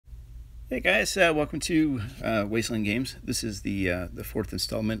Hey guys, welcome to Wasteland Games. This is the fourth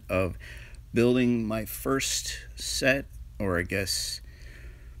installment of building my first set, or I guess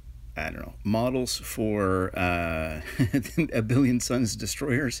I don't know, models for A Billion Suns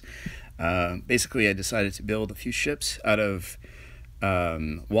destroyers. Basically, I decided to build a few ships out of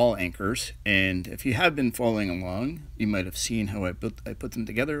wall anchors, and if you have been following along, you might have seen how I put them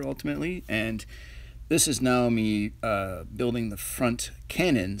together ultimately. And this is now me building the front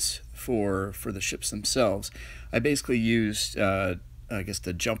cannons for the ships themselves. I basically used I guess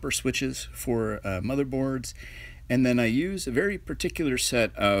the jumper switches for motherboards, and then I use a very particular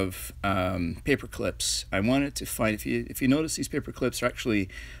set of paper clips. I wanted to find, if you notice, these paper clips are actually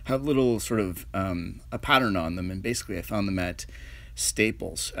have little sort of a pattern on them, and basically I found them at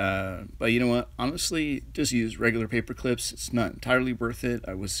Staples. But you know what? Honestly, just use regular paper clips. It's not entirely worth it.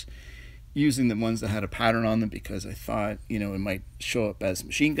 I was using the ones that had a pattern on them because I thought, it might show up as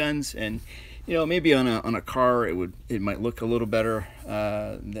machine guns, and maybe on a car it might look a little better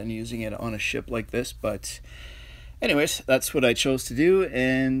than using it on a ship like this. But anyways, that's what I chose to do,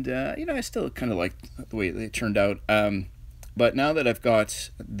 and I still kind of like the way they turned out. But now that I've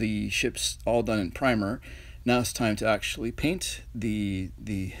got the ships all done in primer, now it's time to actually paint the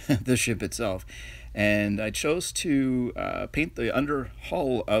the ship itself. And I chose to paint the under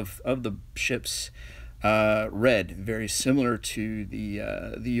hull of the ships red, very similar to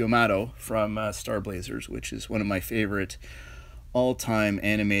the Yamato from Star Blazers, which is one of my favorite all-time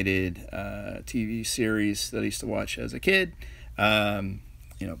animated TV series that I used to watch as a kid.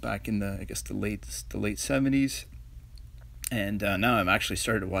 Back in I guess the late 70s, and now I'm actually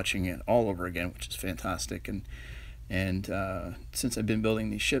started watching it all over again, which is fantastic. And since I've been building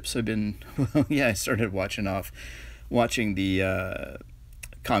these ships, I've been I started watching the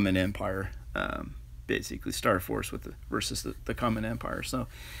Common Empire, basically Star Force versus the Common Empire. So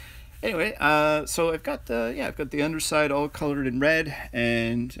anyway, so I've got the underside all colored in red,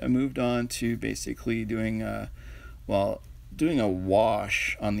 and I moved on to basically doing a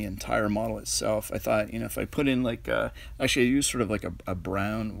wash on the entire model itself. I thought, if I put in actually I use sort of like a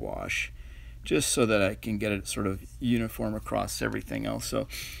brown wash, just so that I can get it sort of uniform across everything else. So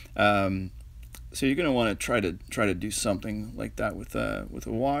so you're going to want to try to do something like that with a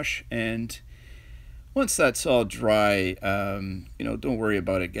wash. And once that's all dry, don't worry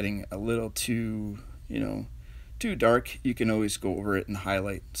about it getting a little too dark. You can always go over it and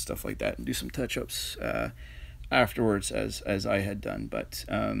highlight stuff like that and do some touch-ups afterwards, as I had done. But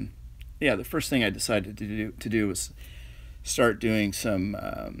the first thing I decided to do was start doing some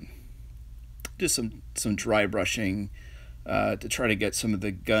dry brushing to try to get some of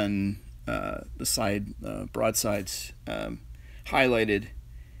the gun, the side broadsides highlighted,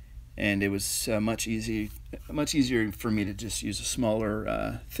 and it was much easier for me to just use a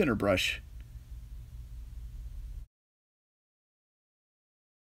smaller, thinner brush.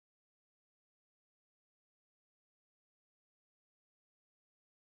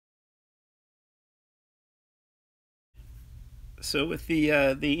 So with the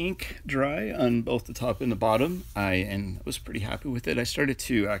ink dry on both the top and the bottom, I was pretty happy with it. I started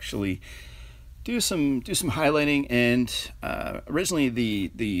to actually do some highlighting, and originally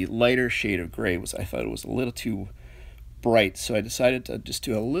the lighter shade of gray I thought it was a little too bright, so I decided to just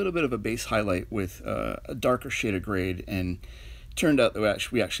do a little bit of a base highlight with a darker shade of gray. And it turned out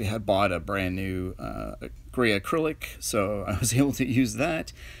that we actually had bought a brand new gray acrylic, so I was able to use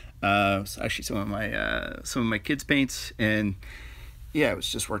that. It's actually some of my kids' paints, and it was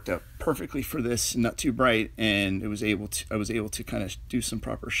just worked out perfectly for this, not too bright, and I was able to kind of do some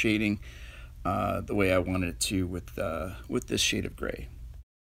proper shading the way I wanted it to with this shade of gray.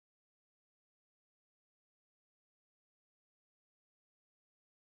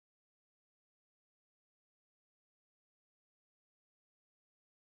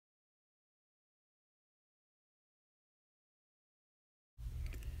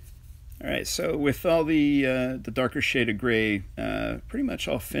 All right, so with all the darker shade of gray pretty much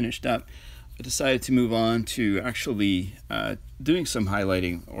all finished up, I decided to move on to actually doing some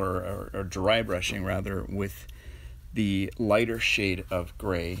highlighting or dry brushing rather with the lighter shade of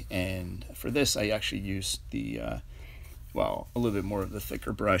gray. And for this, I actually used a little bit more of the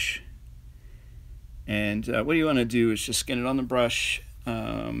thicker brush. And what you want to do is just get it on the brush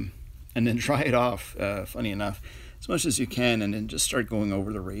and then dry it off, funny enough, as much as you can, and then just start going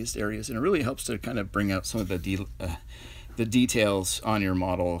over the raised areas. And it really helps to kind of bring out some of the details on your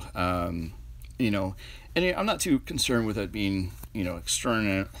model. And I'm not too concerned with it being,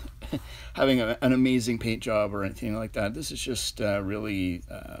 external, having an amazing paint job or anything like that. This is just really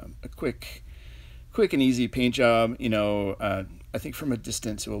a quick and easy paint job. I think from a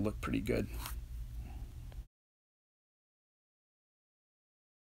distance it will look pretty good.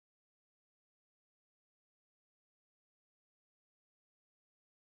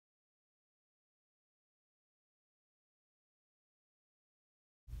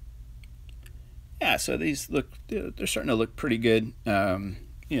 Yeah, so these look, they're starting to look pretty good.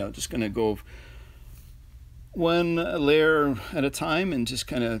 Just going to go one layer at a time and just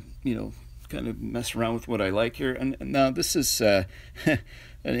kind of, kind of mess around with what I like here. And now this is an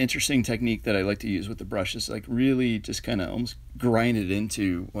interesting technique that I like to use with the brush. Is like really just kind of almost grind it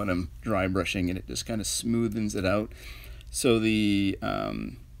into when I'm dry brushing, and it just kind of smoothens it out. So the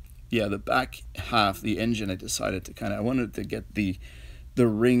back half, the engine, I decided to I wanted to get the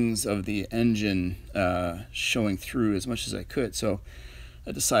rings of the engine showing through as much as I could. So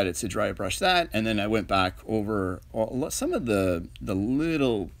I decided to dry brush that, and then I went back over some of the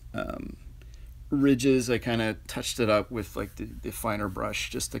little ridges. I kind of touched it up with like the finer brush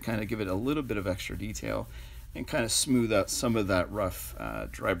just to kind of give it a little bit of extra detail and kind of smooth out some of that rough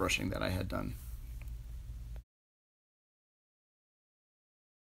dry brushing that I had done.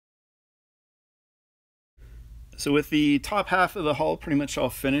 So with the top half of the hull pretty much all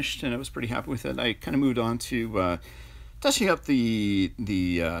finished, and I was pretty happy with it, I kind of moved on to touching up the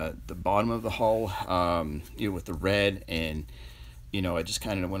bottom of the hull, with the red, and I just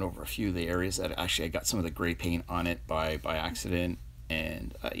kind of went over a few of the areas that actually I got some of the gray paint on it by accident,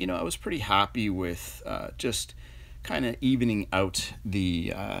 and I was pretty happy with just kind of evening out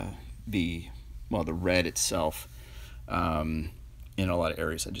the red itself. In a lot of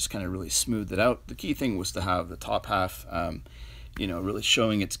areas, I just kind of really smoothed it out. The key thing was to have the top half, really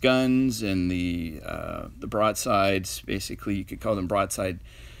showing its guns and the broadsides. Basically, you could call them broadside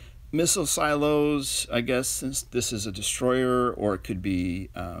missile silos, I guess, since this is a destroyer, or it could be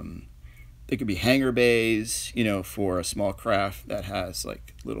they could be hangar bays, for a small craft that has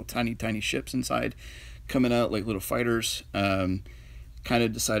like little tiny ships inside coming out like little fighters. Kind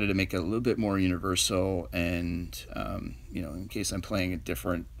of decided to make it a little bit more universal, and in case I'm playing a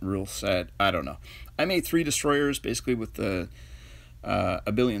different rule set, I don't know. I made 3 destroyers basically with the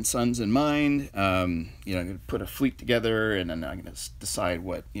A Billion Suns in mind. I'm going to put a fleet together, and then I'm going to decide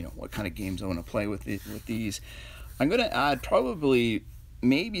what kind of games I want to play with these. I'm going to add probably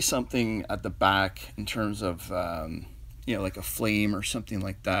maybe something at the back in terms of like a flame or something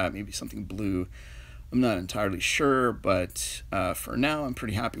like that, maybe something blue. I'm not entirely sure, but for now I'm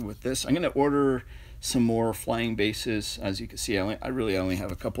pretty happy with this. I'm going to order some more flying bases. As you can see, I really only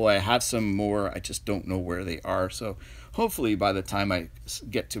have a couple. I have some more, I just don't know where they are. So hopefully by the time I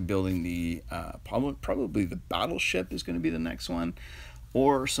get to building the probably the battleship is going to be the next one,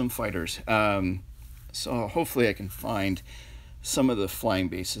 or some fighters. So hopefully I can find some of the flying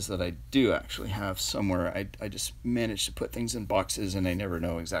bases that I do actually have somewhere. I just managed to put things in boxes, and I never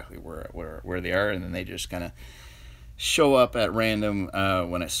know exactly where they are, and then they just kind of show up at random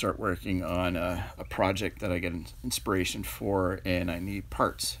when I start working on a project that I get inspiration for and I need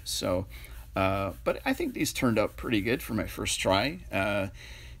parts. So but I think these turned out pretty good for my first try.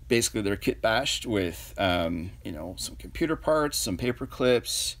 Basically they're kit bashed with some computer parts, some paper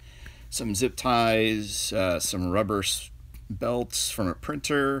clips, some zip ties, some rubber belts from a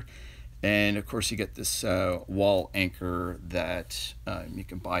printer, and of course you get this wall anchor that you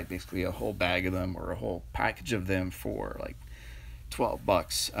can buy basically a whole bag of them or a whole package of them for like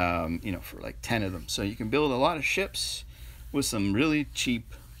 $12, for like 10 of them. So you can build a lot of ships with some really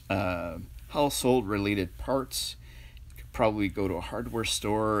cheap household related parts. You could probably go to a hardware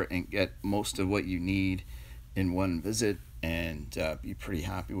store and get most of what you need in one visit, and be pretty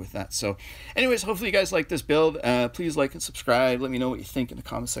happy with that. So anyways, hopefully you guys like this build. Please like and subscribe. Let me know what you think in the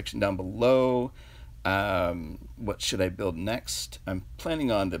comment section down below. What should I build next? I'm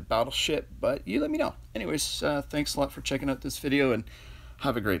planning on the battleship, but you let me know. Anyways, thanks a lot for checking out this video, and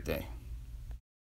have a great day.